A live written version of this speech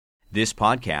This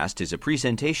podcast is a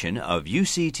presentation of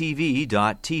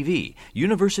UCTV.tv,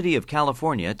 University of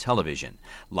California Television.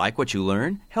 Like what you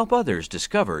learn? Help others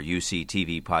discover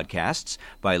UCTV podcasts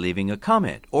by leaving a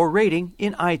comment or rating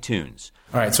in iTunes.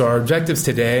 All right, so our objectives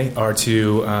today are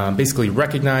to basically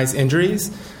recognize injuries,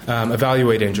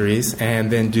 evaluate injuries, and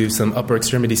then do some upper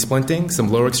extremity splinting, some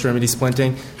lower extremity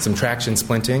splinting, some traction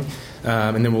splinting,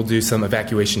 and then we'll do some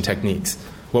evacuation techniques.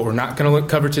 What we're not going to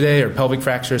cover today are pelvic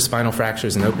fractures, spinal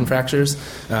fractures, and open fractures.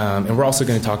 And we're also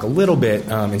going to talk a little bit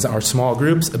in our small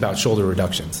groups about shoulder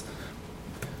reductions.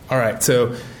 All right,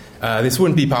 so this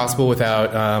wouldn't be possible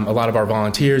without a lot of our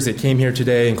volunteers that came here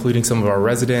today, including some of our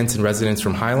residents and residents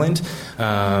from Highland.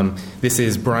 This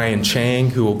is Brian Chang,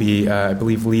 who will be, I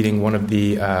believe, leading one of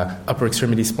the upper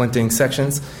extremity splinting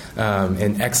sections.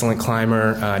 An excellent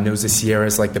climber, knows the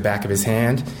Sierras like the back of his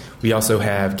hand. We also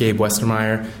have Gabe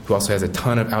Westermeyer, who also has a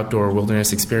ton of outdoor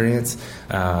wilderness experience,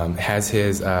 has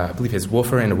his, I believe, his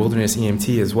woofer and a wilderness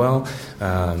EMT as well,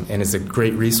 and is a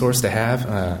great resource to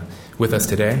have with us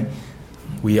today.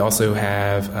 We also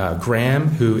have Graham,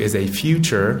 who is a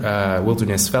future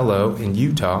wilderness fellow in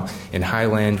Utah and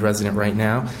Highland resident right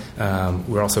now.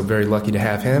 We're also very lucky to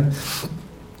have him.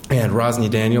 And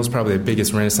Rosny Daniels, probably the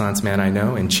biggest Renaissance man I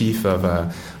know and chief of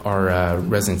our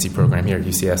residency program here at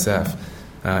UCSF.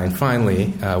 And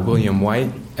finally, William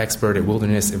White, expert at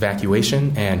wilderness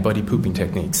evacuation and buddy pooping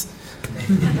techniques.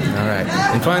 All right.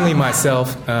 And finally,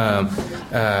 myself, I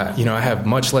have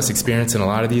much less experience than a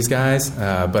lot of these guys,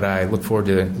 but I look forward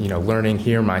to, learning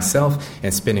here myself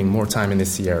and spending more time in the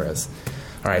Sierras.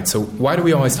 All right, so why do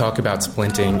we always talk about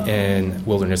splinting in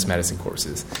wilderness medicine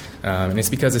courses? And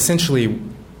it's because essentially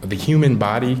the human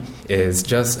body is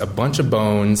just a bunch of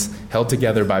bones held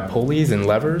together by pulleys and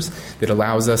levers that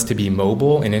allows us to be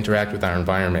mobile and interact with our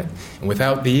environment. And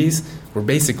without these, we're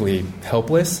basically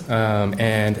helpless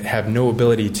and have no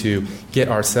ability to get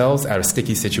ourselves out of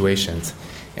sticky situations.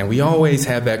 And we always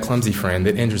have that clumsy friend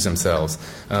that injures themselves.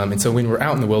 And so when we're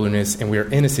out in the wilderness and we're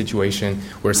in a situation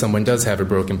where someone does have a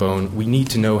broken bone, we need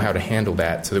to know how to handle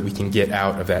that so that we can get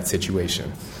out of that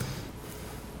situation.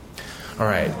 All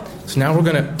right, so now we're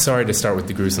going to, sorry to start with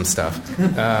the gruesome stuff.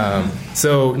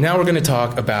 So now we're going to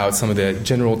talk about some of the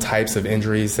general types of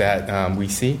injuries that we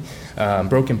see.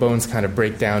 Broken bones kind of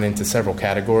break down into several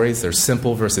categories. There's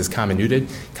simple versus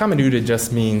comminuted. Comminuted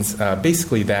just means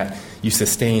basically that you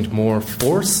sustained more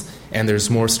force and there's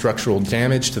more structural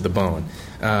damage to the bone.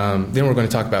 Then we're going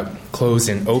to talk about closed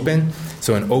and open.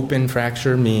 So an open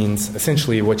fracture means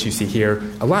essentially what you see here.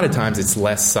 A lot of times it's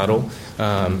less subtle,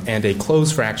 and a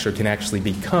closed fracture can actually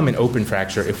become an open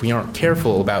fracture if we aren't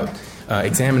careful about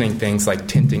examining things like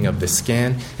tinting of the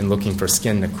skin and looking for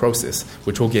skin necrosis,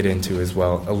 which we'll get into as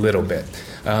well a little bit.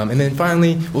 And then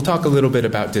finally, we'll talk a little bit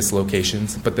about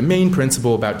dislocations. But the main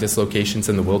principle about dislocations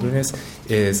in the wilderness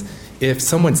is if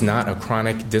someone's not a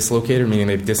chronic dislocator, meaning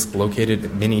they've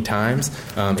dislocated many times,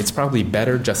 it's probably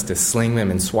better just to sling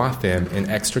them and swath them and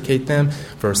extricate them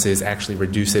versus actually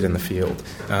reduce it in the field.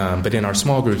 But in our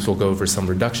small groups, we'll go over some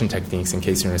reduction techniques in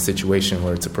case you're in a situation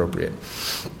where it's appropriate.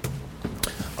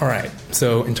 All right,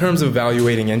 so in terms of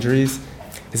evaluating injuries,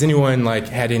 has anyone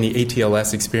had any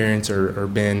ATLS experience or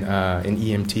been an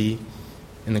EMT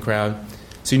in the crowd?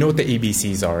 So you know what the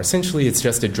ABCs are. Essentially, it's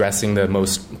just addressing the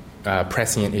most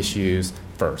prescient issues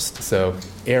first. So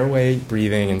airway,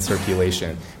 breathing, and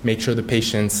circulation. Make sure the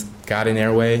patient's got an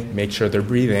airway, make sure they're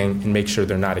breathing, and make sure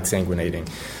they're not exsanguinating.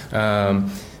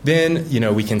 Then,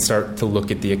 we can start to look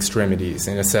at the extremities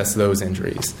and assess those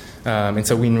injuries. And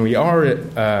so when we are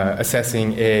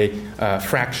assessing a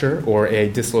fracture or a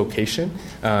dislocation,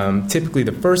 typically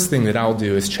the first thing that I'll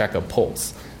do is check a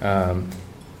pulse.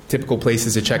 Typical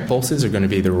places to check pulses are going to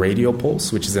be the radial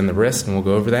pulse, which is in the wrist, and we'll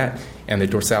go over that, and the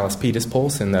dorsalis pedis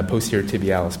pulse and the posterior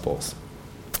tibialis pulse.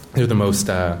 They're the most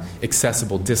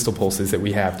accessible distal pulses that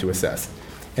we have to assess.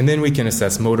 And then we can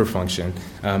assess motor function,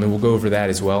 and we'll go over that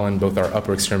as well in both our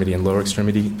upper extremity and lower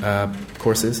extremity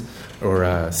courses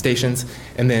or stations.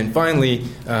 And then finally,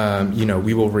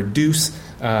 we will reduce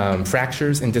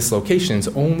fractures and dislocations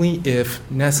only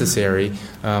if necessary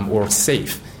or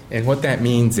safe. And what that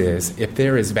means is if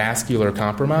there is vascular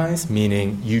compromise,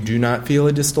 meaning you do not feel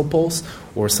a distal pulse,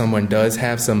 or someone does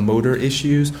have some motor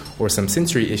issues or some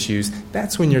sensory issues,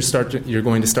 that's when you're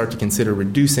going to start to consider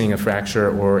reducing a fracture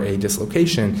or a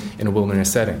dislocation in a wilderness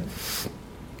setting.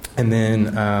 And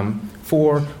then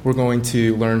 4, we're going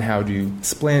to learn how to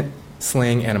splint,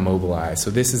 sling, and immobilize. So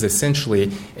this is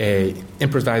essentially a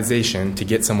improvisation to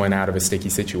get someone out of a sticky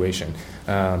situation,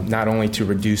 not only to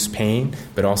reduce pain,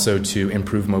 but also to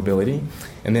improve mobility.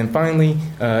 And then finally,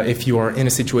 if you are in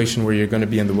a situation where you're going to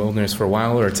be in the wilderness for a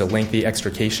while or it's a lengthy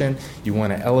extrication, you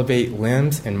want to elevate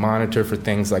limbs and monitor for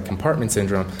things like compartment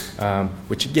syndrome,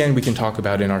 which again we can talk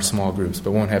about in our small groups,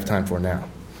 but won't have time for now.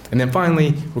 And then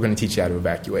finally, we're going to teach you how to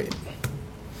evacuate.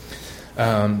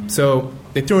 So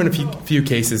they threw in a few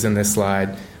cases in this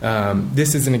slide.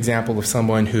 This is an example of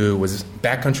someone who was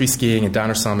backcountry skiing at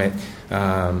Donner Summit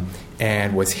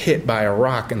and was hit by a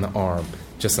rock in the arm,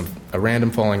 just a random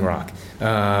falling rock.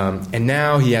 And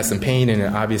now he has some pain and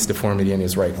an obvious deformity in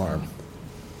his right arm.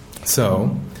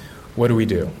 So what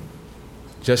do?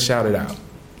 Just shout it out.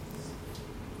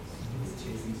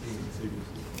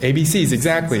 ABCs,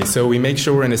 exactly. So we make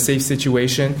sure we're in a safe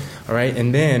situation, all right?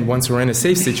 And then once we're in a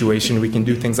safe situation, we can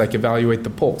do things like evaluate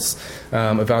the pulse,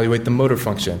 evaluate the motor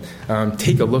function,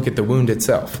 take a look at the wound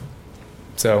itself.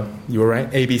 So you were right,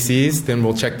 ABCs. Then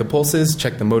we'll check the pulses,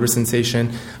 check the motor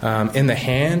sensation in the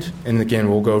hand. And again,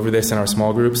 we'll go over this in our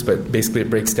small groups, but basically it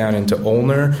breaks down into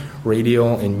ulnar,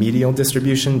 radial, and medial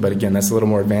distribution. But again, that's a little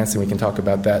more advanced, and we can talk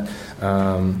about that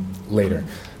later.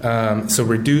 So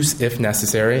reduce if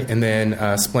necessary, and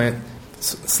then splint,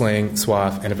 sling,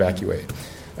 swath, and evacuate.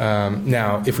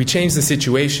 Now, if we change the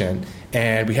situation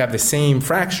and we have the same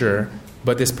fracture,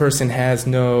 but this person has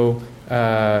no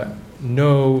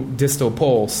distal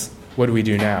pulse, what do we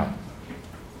do now?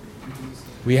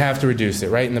 We have to reduce it,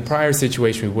 right? In the prior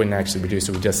situation, we wouldn't actually reduce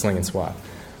it. We just sling and swath.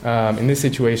 In this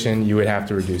situation, you would have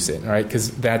to reduce it, right?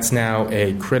 Because that's now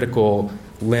a critical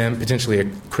limb, potentially a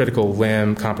critical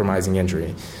limb compromising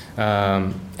injury.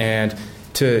 And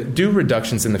to do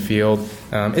reductions in the field,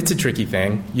 it's a tricky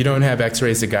thing. You don't have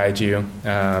x-rays to guide you,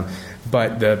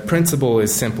 but the principle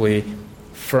is simply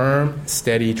firm,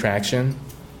 steady traction.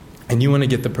 And you want to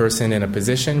get the person in a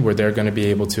position where they're going to be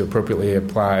able to appropriately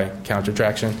apply counter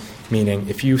traction, meaning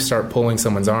if you start pulling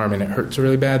someone's arm and it hurts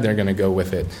really bad, they're going to go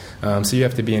with it. So you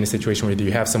have to be in a situation where either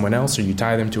you have someone else or you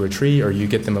tie them to a tree or you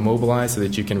get them immobilized so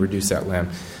that you can reduce that limb.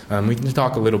 We can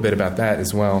talk a little bit about that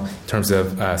as well in terms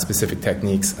of specific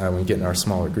techniques when we get in our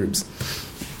smaller groups.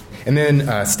 And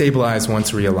then stabilize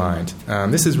once realigned.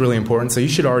 This is really important, so you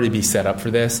should already be set up for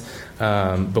this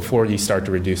before you start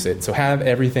to reduce it. So have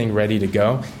everything ready to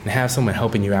go and have someone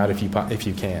helping you out if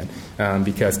you can.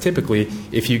 Because typically,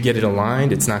 if you get it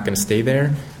aligned, it's not going to stay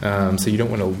there. So you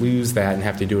don't want to lose that and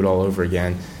have to do it all over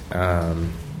again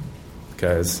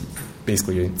because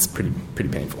basically it's pretty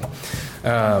painful.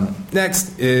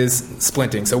 Next is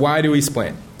splinting. So why do we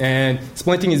splint? And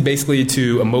splinting is basically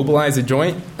to immobilize a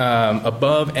joint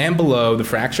above and below the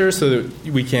fracture so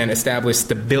that we can establish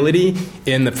stability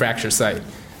in the fracture site.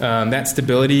 That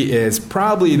stability is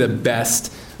probably the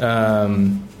best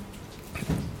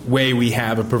way we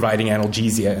have of providing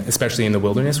analgesia, especially in the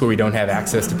wilderness where we don't have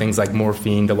access to things like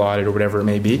morphine, Dilaudid, or whatever it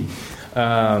may be.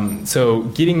 So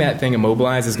getting that thing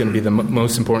immobilized is going to be the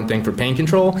most important thing for pain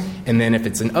control. And then if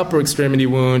it's an upper extremity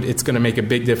wound, it's going to make a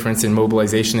big difference in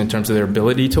mobilization in terms of their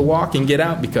ability to walk and get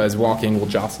out because walking will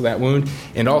jostle that wound.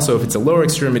 And also if it's a lower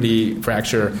extremity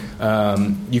fracture,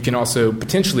 you can also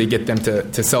potentially get them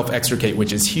to self-extricate,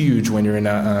 which is huge when you're in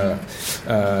a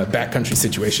backcountry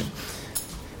situation.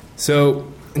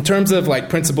 So in terms of like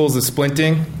principles of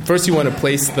splinting, first you want to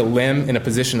place the limb in a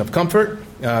position of comfort.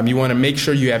 You want to make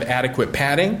sure you have adequate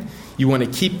padding. You want to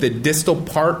keep the distal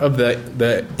part of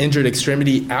the injured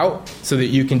extremity out so that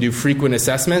you can do frequent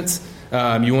assessments.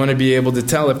 You want to be able to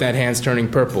tell if that hand's turning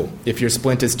purple, if your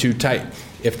splint is too tight,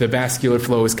 if the vascular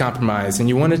flow is compromised. And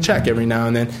you want to check every now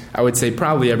and then, I would say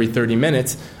probably every 30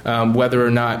 minutes, whether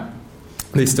or not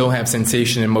they still have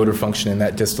sensation and motor function in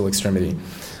that distal extremity.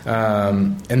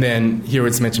 And then here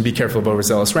it's mentioned, be careful of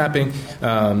overzealous wrapping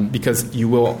because you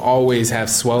will always have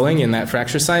swelling in that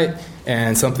fracture site,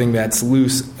 and something that's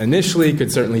loose initially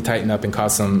could certainly tighten up and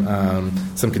cause some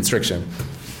constriction.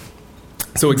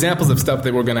 So examples of stuff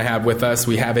that we're going to have with us,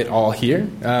 we have it all here,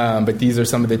 but these are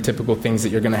some of the typical things that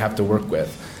you're going to have to work with.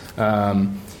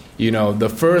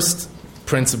 The first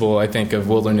principle, I think, of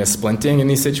wilderness splinting in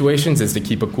these situations is to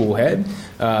keep a cool head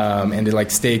and to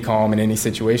stay calm in any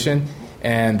situation.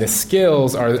 And the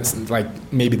skills are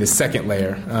maybe the second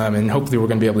layer, and hopefully we're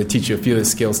going to be able to teach you a few of the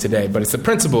skills today. But it's the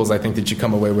principles, I think, that you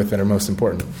come away with that are most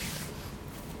important.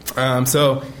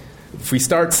 So if we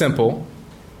start simple,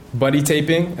 buddy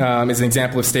taping is an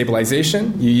example of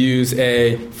stabilization. You use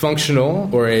a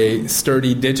functional or a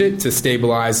sturdy digit to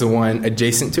stabilize the one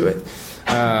adjacent to it.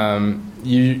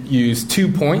 You use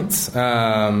 2 points,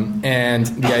 and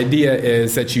the idea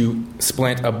is that you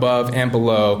splint above and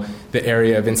below the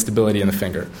area of instability in the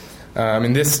finger.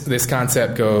 And this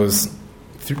concept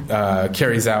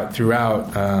carries out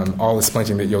throughout all the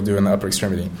splinting that you'll do in the upper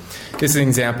extremity. This is an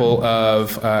example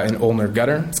of an ulnar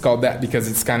gutter. It's called that because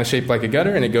it's kind of shaped like a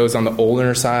gutter, and it goes on the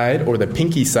ulnar side or the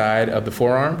pinky side of the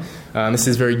forearm. This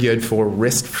is very good for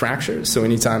wrist fractures. So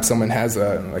anytime someone has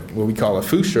like what we call a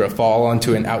foosh, or a fall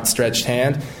onto an outstretched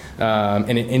hand, and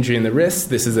an injury in the wrist,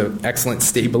 this is an excellent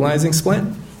stabilizing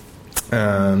splint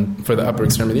for the upper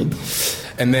extremity.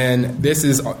 And then this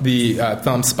is the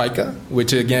thumb spica,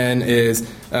 which again is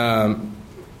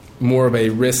more of a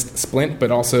wrist splint,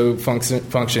 but also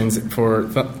functions for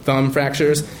thumb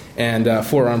fractures and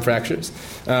forearm fractures.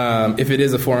 If it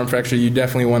is a forearm fracture, you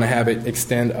definitely want to have it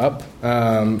extend up,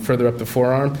 further up the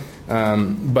forearm,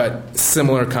 but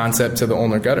similar concept to the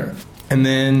ulnar gutter. And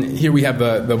then here we have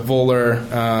the volar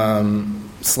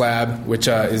slab, which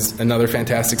is another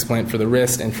fantastic splint for the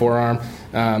wrist and forearm.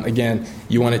 Again,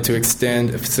 you want it to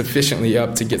extend sufficiently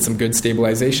up to get some good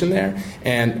stabilization there.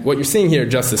 And what you're seeing here are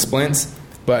just the splints,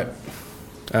 but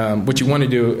what you want to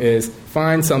do is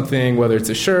find something, whether it's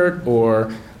a shirt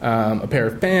or a pair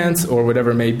of pants or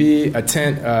whatever it may be, a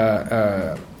tent,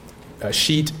 a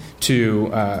sheet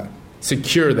to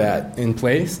secure that in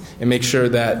place and make sure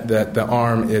that the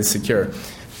arm is secure.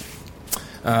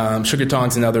 Sugar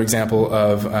tongs, another example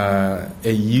of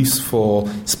a useful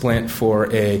splint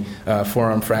for a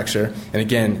forearm fracture. And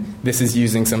again, this is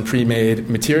using some pre-made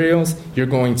materials. You're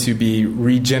going to be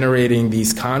regenerating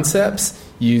these concepts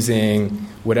using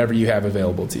whatever you have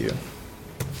available to you.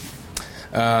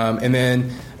 And then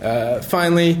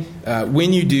finally,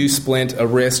 when you do splint a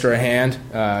wrist or a hand,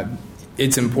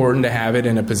 it's important to have it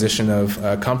in a position of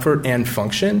comfort and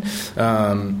function.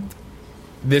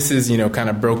 This is, kind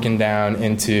of broken down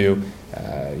into,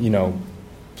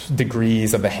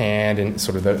 degrees of the hand and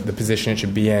sort of the position it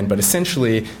should be in. But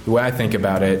essentially, the way I think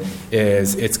about it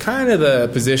is it's kind of the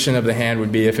position of the hand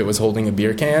would be if it was holding a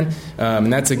beer can.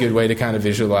 And that's a good way to kind of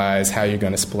visualize how you're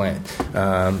going to splint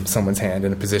someone's hand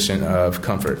in a position of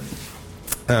comfort.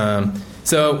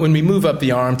 So when we move up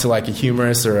the arm to like a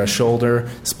humerus or a shoulder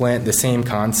splint, the same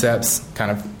concepts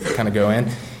kind of go in.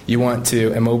 You want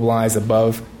to immobilize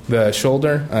above the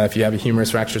shoulder if you have a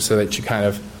humerus fracture, so that you kind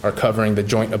of are covering the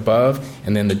joint above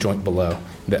and then the joint below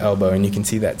the elbow, and you can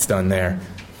see that's done there.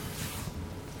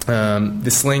 The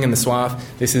sling and the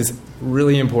swath, this is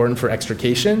really important for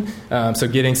extrication, so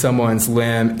getting someone's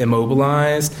limb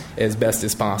immobilized as best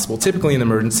as possible. Typically in the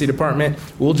emergency department,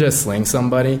 we'll just sling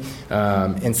somebody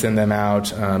and send them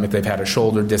out if they've had a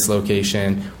shoulder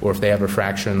dislocation or if they have a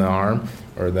fracture in the arm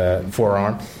or the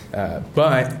forearm.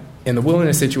 But in the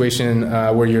wilderness situation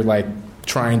where you're like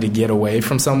trying to get away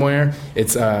from somewhere,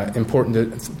 it's important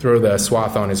to throw the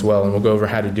swath on as well, and we'll go over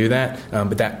how to do that.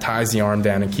 But that ties the arm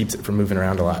down and keeps it from moving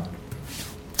around a lot.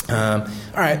 All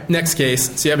right, next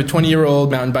case. So you have a 20-year-old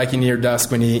mountain biking near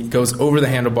dusk when he goes over the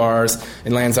handlebars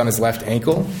and lands on his left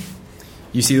ankle.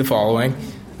 You see the following.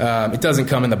 It doesn't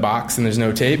come in the box, and there's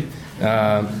no tape,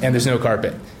 and there's no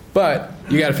carpet. But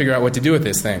you got to figure out what to do with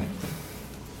this thing.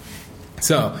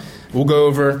 So we'll go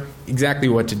over exactly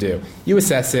what to do. You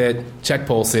assess it, check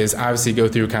pulses, obviously go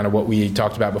through kind of what we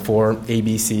talked about before,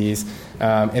 ABCs,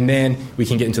 and then we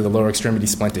can get into the lower extremity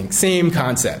splinting. Same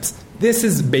concepts. This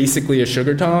is basically a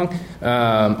sugar tong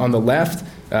on the left,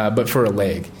 but for a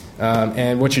leg.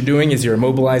 And what you're doing is you're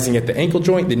immobilizing at the ankle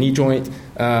joint, the knee joint,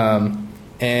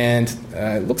 and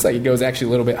it looks like it goes actually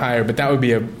a little bit higher, but that would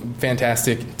be a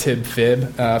fantastic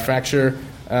tib-fib fracture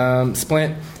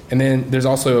splint. And then there's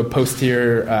also a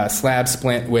posterior slab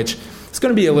splint, which is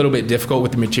going to be a little bit difficult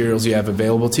with the materials you have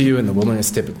available to you in the wilderness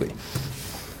typically.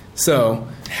 So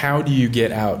how do you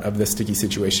get out of this sticky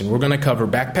situation? We're going to cover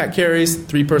backpack carries,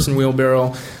 3-person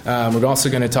wheelbarrow. We're also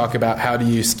going to talk about how to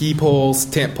use ski poles,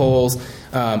 tent poles,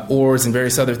 oars, and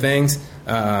various other things.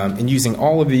 And using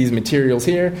all of these materials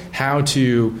here, how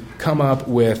to come up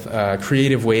with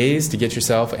creative ways to get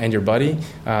yourself and your buddy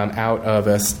out of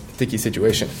a sticky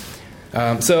situation.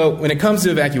 So when it comes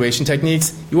to evacuation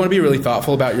techniques, you want to be really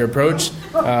thoughtful about your approach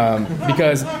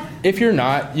because if you're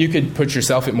not, you could put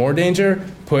yourself at more danger,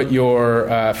 put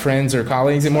your friends or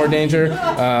colleagues in more danger,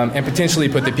 and potentially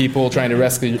put the people trying to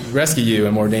rescue you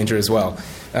in more danger as well.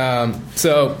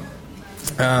 So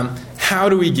how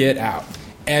do we get out?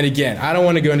 And again, I don't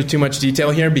want to go into too much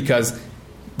detail here because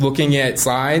looking at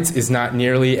slides is not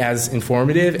nearly as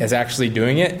informative as actually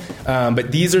doing it.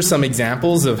 But these are some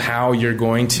examples of how you're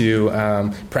going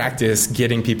to practice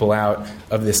getting people out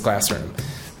of this classroom.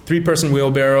 3-person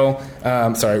wheelbarrow.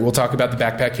 We'll talk about the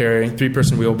backpack carry.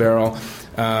 3-person wheelbarrow.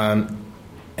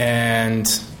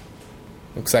 And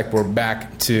looks like we're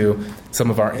back to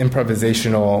some of our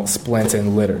improvisational splints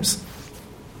and litters.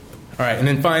 right, and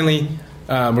then finally,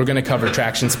 we're going to cover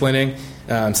traction splinting.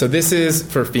 So this is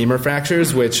for femur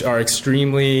fractures, which are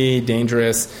extremely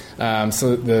dangerous.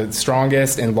 So the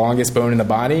strongest and longest bone in the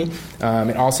body.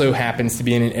 It also happens to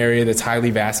be in an area that's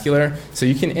highly vascular. So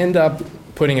you can end up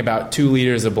putting about 2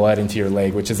 liters of blood into your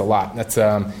leg, which is a lot. That's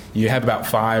you have about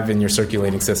 5 in your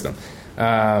circulating system.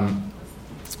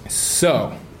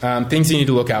 Things you need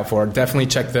to look out for. Definitely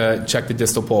check the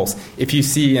distal pulse. If you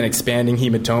see an expanding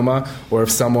hematoma, or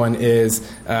if someone is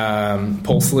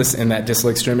pulseless in that distal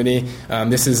extremity,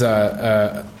 this is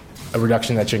a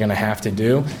reduction that you're going to have to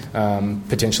do,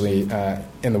 potentially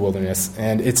in the wilderness.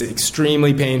 And it's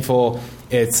extremely painful.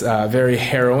 It's very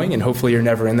harrowing, and hopefully you're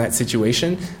never in that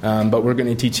situation. But we're going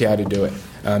to teach you how to do it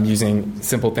using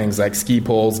simple things like ski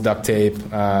poles, duct tape,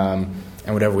 and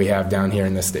whatever we have down here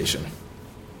in this station.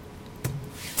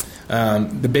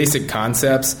 The basic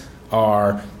concepts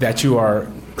are that you are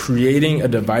creating a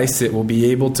device that will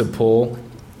be able to pull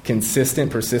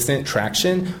consistent, persistent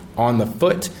traction on the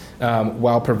foot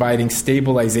while providing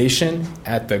stabilization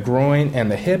at the groin and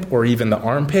the hip or even the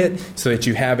armpit so that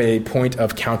you have a point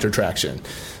of counter traction.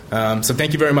 So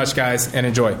thank you very much, guys, and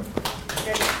enjoy.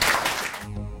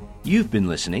 You've been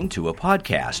listening to a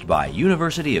podcast by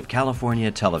University of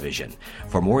California Television.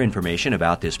 For more information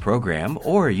about this program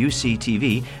or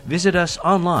UCTV, visit us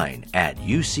online at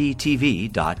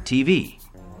uctv.tv.